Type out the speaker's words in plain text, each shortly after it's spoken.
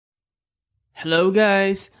Hello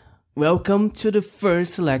guys, welcome to the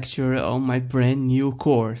first lecture on my brand new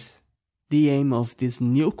course. The aim of this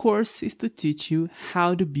new course is to teach you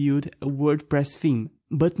how to build a WordPress theme,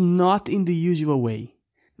 but not in the usual way.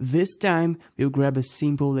 This time we'll grab a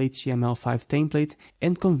simple HTML5 template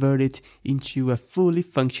and convert it into a fully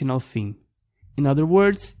functional theme. In other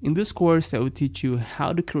words, in this course I will teach you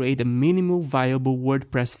how to create a minimal viable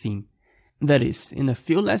WordPress theme. That is, in a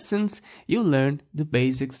few lessons, you'll learn the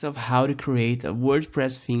basics of how to create a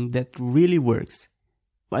WordPress theme that really works.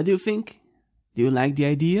 What do you think? Do you like the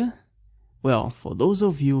idea? Well, for those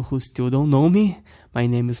of you who still don't know me, my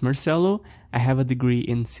name is Marcelo. I have a degree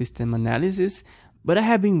in system analysis, but I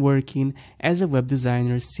have been working as a web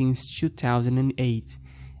designer since 2008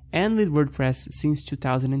 and with WordPress since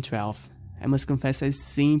 2012. I must confess I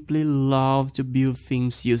simply love to build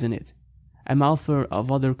themes using it. I'm author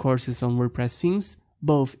of other courses on WordPress themes,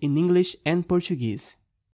 both in English and Portuguese.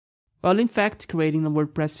 Well, in fact, creating a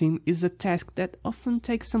WordPress theme is a task that often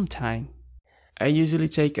takes some time. I usually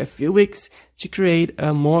take a few weeks to create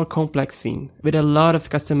a more complex theme with a lot of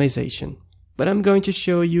customization. But I'm going to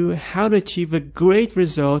show you how to achieve a great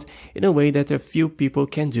result in a way that a few people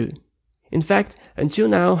can do. In fact, until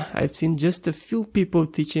now, I've seen just a few people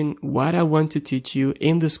teaching what I want to teach you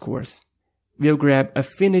in this course. We'll grab a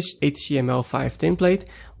finished HTML5 template,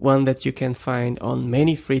 one that you can find on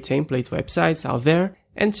many free template websites out there,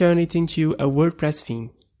 and turn it into a WordPress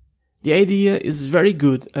theme. The idea is very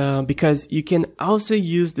good because you can also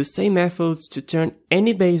use the same methods to turn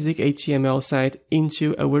any basic HTML site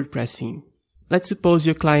into a WordPress theme. Let's suppose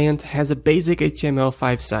your client has a basic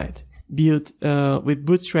HTML5 site, built with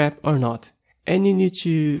Bootstrap or not, and you need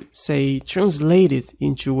to, say, translate it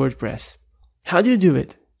into WordPress. How do you do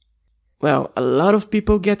it? Well, a lot of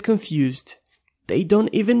people get confused. They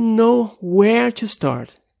don't even know where to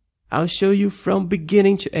start. I'll show you from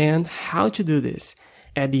beginning to end how to do this.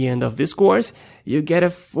 At the end of this course, you get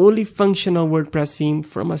a fully functional WordPress theme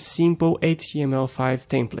from a simple HTML5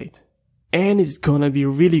 template. And it's gonna be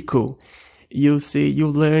really cool. You'll see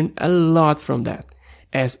you'll learn a lot from that,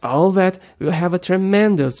 as all that will have a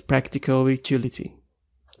tremendous practical utility.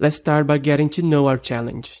 Let's start by getting to know our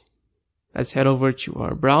challenge. Let's head over to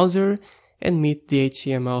our browser and meet the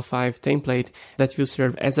HTML5 template that will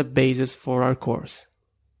serve as a basis for our course.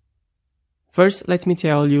 First, let me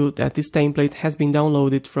tell you that this template has been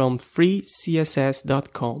downloaded from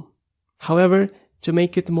freecss.com. However, to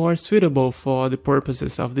make it more suitable for the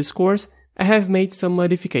purposes of this course, I have made some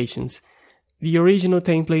modifications. The original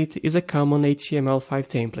template is a common HTML5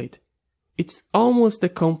 template. It's almost a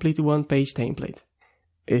complete one-page template.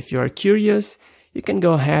 If you are curious, you can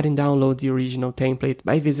go ahead and download the original template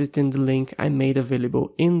by visiting the link I made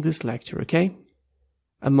available in this lecture, okay?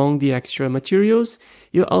 Among the extra materials,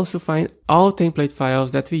 you'll also find all template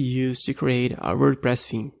files that we use to create our WordPress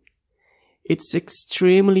theme. It's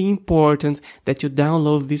extremely important that you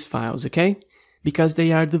download these files, okay? Because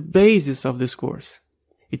they are the basis of this course.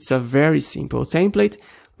 It's a very simple template,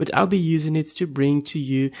 but I'll be using it to bring to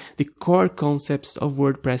you the core concepts of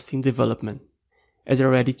WordPress theme development. As I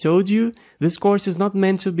already told you, this course is not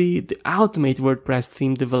meant to be the ultimate WordPress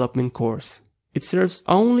theme development course. It serves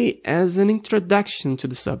only as an introduction to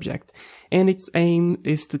the subject, and its aim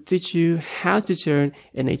is to teach you how to turn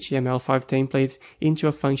an HTML5 template into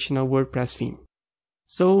a functional WordPress theme.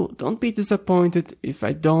 So don't be disappointed if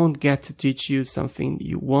I don't get to teach you something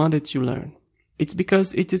you wanted to learn. It's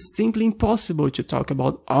because it is simply impossible to talk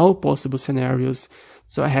about all possible scenarios,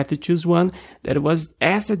 so I had to choose one that was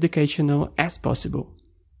as educational as possible.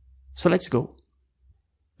 So let's go.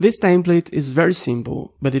 This template is very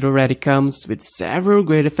simple, but it already comes with several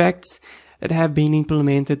great effects that have been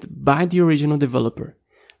implemented by the original developer.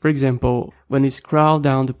 For example, when you scroll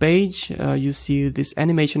down the page, you see this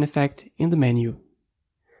animation effect in the menu.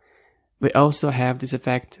 We also have this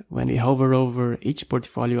effect when we hover over each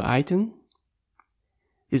portfolio item.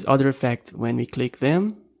 This other effect when we click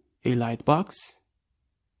them, a light box.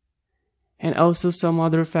 And also some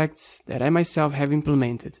other effects that I myself have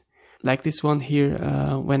implemented. Like this one here,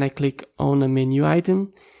 when I click on a menu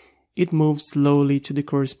item, it moves slowly to the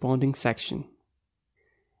corresponding section.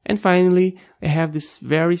 And finally, I have this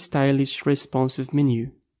very stylish responsive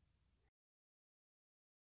menu.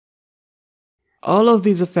 All of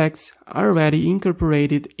these effects are already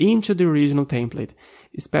incorporated into the original template,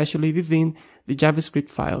 especially within the JavaScript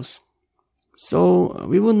files. So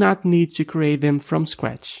we will not need to create them from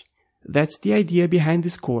scratch. That's the idea behind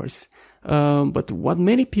this course. But what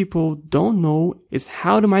many people don't know is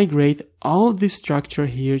how to migrate all this structure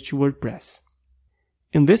here to WordPress.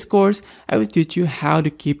 In this course, I will teach you how to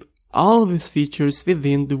keep all these features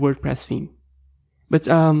within the WordPress theme. But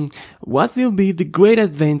what will be the great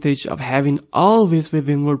advantage of having all this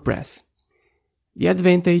within WordPress? The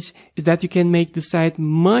advantage is that you can make the site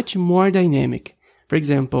much more dynamic. For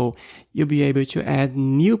example, you'll be able to add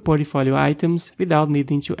new portfolio items without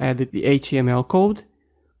needing to edit the HTML code,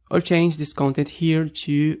 or change this content here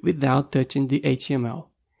too without touching the HTML.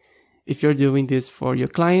 If you're doing this for your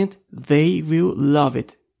client, they will love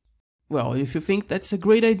it. Well, if you think that's a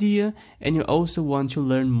great idea and you also want to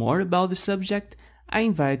learn more about the subject, I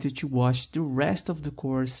invite you to watch the rest of the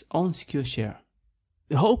course on Skillshare.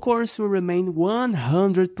 The whole course will remain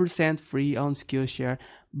 100% free on Skillshare,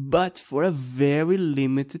 but for a very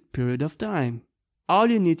limited period of time. All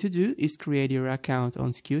you need to do is create your account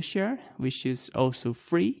on Skillshare, which is also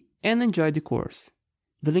free, and enjoy the course.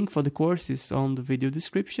 The link for the course is on the video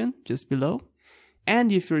description just below.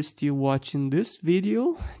 And if you're still watching this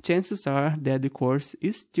video, chances are that the course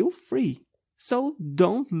is still free. So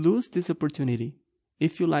don't lose this opportunity.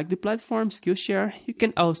 If you like the platform Skillshare, you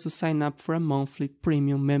can also sign up for a monthly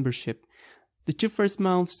premium membership. The 2 first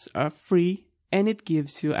months are free and it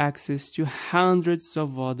gives you access to hundreds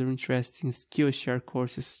of other interesting Skillshare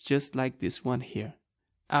courses just like this one here.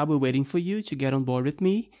 I'll be waiting for you to get on board with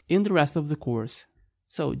me in the rest of the course.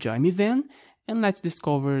 So join me then and let's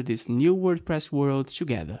discover this new WordPress world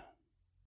together.